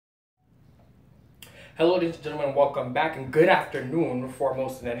Hello ladies and gentlemen, welcome back and good afternoon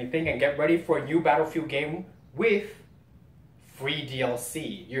foremost than anything, and get ready for a new Battlefield game with free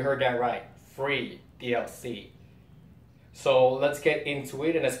DLC. You heard that right, free DLC. So let's get into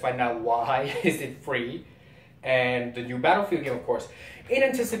it and let's find out why is it free and the new Battlefield game, of course. In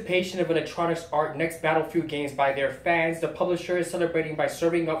anticipation of Electronic Arts' next Battlefield games by their fans, the publisher is celebrating by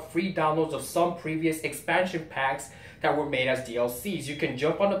serving up free downloads of some previous expansion packs that were made as DLCs. You can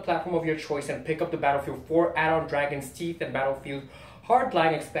jump on the platform of your choice and pick up the Battlefield 4 add-on Dragon's Teeth and Battlefield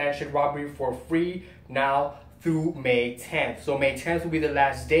Hardline expansion Robbery for free now through May 10th. So May 10th will be the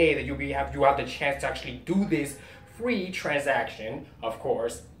last day that you have the chance to actually do this free transaction, of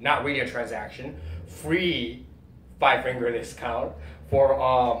course, not really a transaction, free 5-finger discount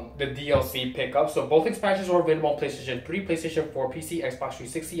for the DLC pickup. So both expansions are available on PlayStation 3, PlayStation 4, PC, Xbox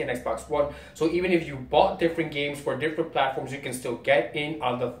 360, and Xbox One. So even if you bought different games for different platforms, you can still get in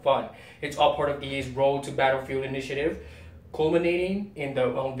on the fun. It's all part of EA's Road to Battlefield initiative, culminating in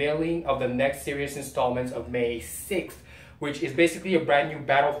the unveiling of the next series installments of May 6th, which is basically a brand new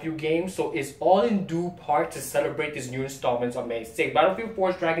Battlefield game. So it's all in due part to celebrate these new installments on May 6th. Battlefield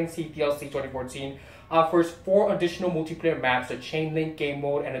 4's Dragon's Teeth DLC 2014 offers 4 additional multiplayer maps, a chain link game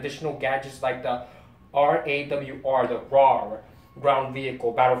mode, and additional gadgets like the RAWR, the RAR ground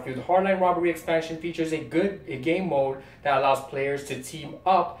vehicle. Battlefield Hardline Robbery expansion features a game mode that allows players to team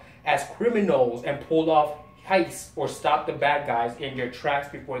up as criminals and pull off heists or stop the bad guys in their tracks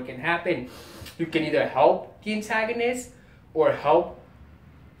before it can happen. You can either help the antagonist or help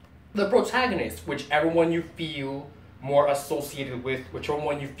the protagonist, whichever one you feel more associated with, whichever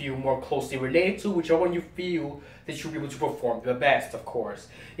one you feel more closely related to, whichever one you feel that you'll be able to perform the best, of course.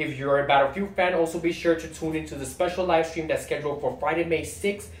 If you're a Battlefield fan, also be sure to tune into the special live stream that's scheduled for Friday, May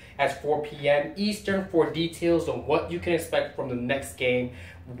 6th at 4 p.m. Eastern for details on what you can expect from the next game,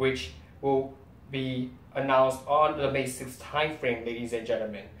 which will be announced on the May 6th time frame, ladies and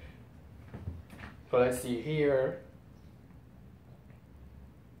gentlemen. So let's see here.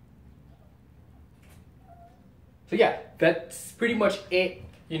 So yeah, that's pretty much it,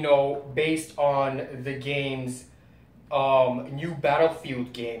 based on the game's new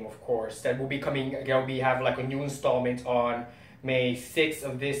Battlefield game, of course, that will be coming. Again, we have like a new installment on May 6th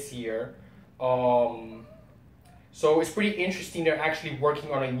of this year. So it's pretty interesting. They're actually working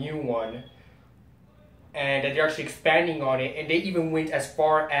on a new one, and that they're actually expanding on it. And they even went as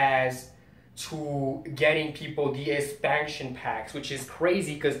far as to getting people the expansion packs, which is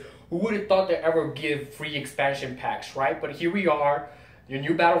crazy because who would have thought they'd ever give free expansion packs, right? But here we are, your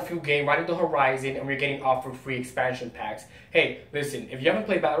new Battlefield game right on the horizon, and we're getting offered free expansion packs. Hey, listen, if you haven't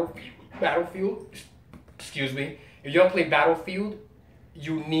played Battlefield, excuse me, if you haven't played Battlefield,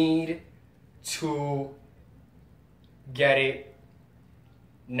 you need to get it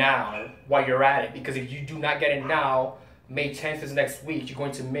now while you're at it, because if you do not get it now, May 10th is next week, you're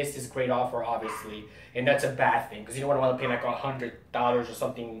going to miss this great offer, obviously. And that's a bad thing, because you don't want to pay like $100 or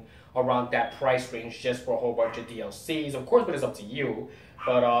something around that price range just for a whole bunch of DLCs. Of course, but it's up to you.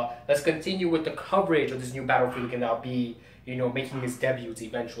 But let's continue with the coverage of this new Battlefield game that'll be, making its debut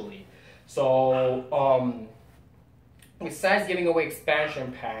eventually. So, besides giving away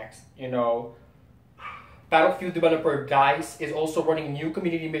expansion packs, Battlefield developer DICE is also running new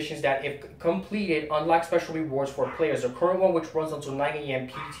community missions that, if completed, unlock special rewards for players. The current one, which runs until 9 a.m.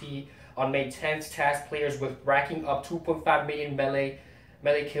 PT on May 10th, tasks players with racking up 2.5 million melee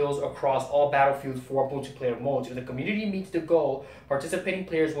kills across all Battlefield 4 multiplayer modes. If the community meets the goal, participating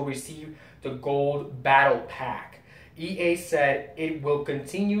players will receive the Gold Battle Pack. EA said it will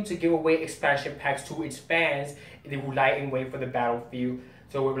continue to give away expansion packs to its fans who lie in wait for the Battlefield.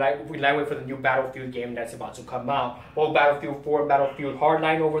 So we lie wait for the new Battlefield game that's about to come out. Both Battlefield 4 and Battlefield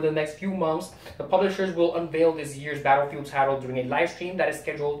Hardline over the next few months. The publishers will unveil this year's Battlefield title during a live stream that is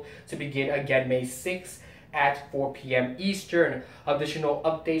scheduled to begin again May 6th at 4 p.m. Eastern. Additional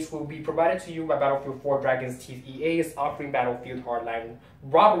updates will be provided to you by Battlefield 4 Dragon's Teeth. EA is offering Battlefield Hardline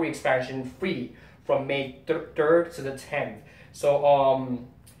Robbery expansion free from May 3rd to the 10th. So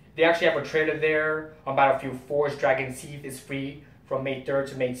they actually have a trailer there on Battlefield 4's Dragon's Teeth is free from May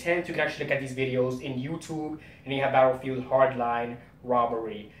 3rd to May 10th. You can actually look at these videos in YouTube, and you have Battlefield Hardline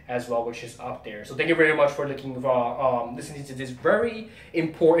Robbery as well, which is up there. So thank you very much for listening to this very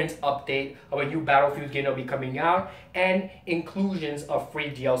important update of a new Battlefield game that will be coming out, and inclusions of free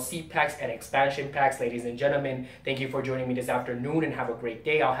DLC packs and expansion packs. Ladies and gentlemen, thank you for joining me this afternoon, and have a great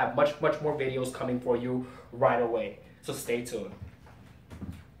day. I'll have much more videos coming for you right away. So stay tuned.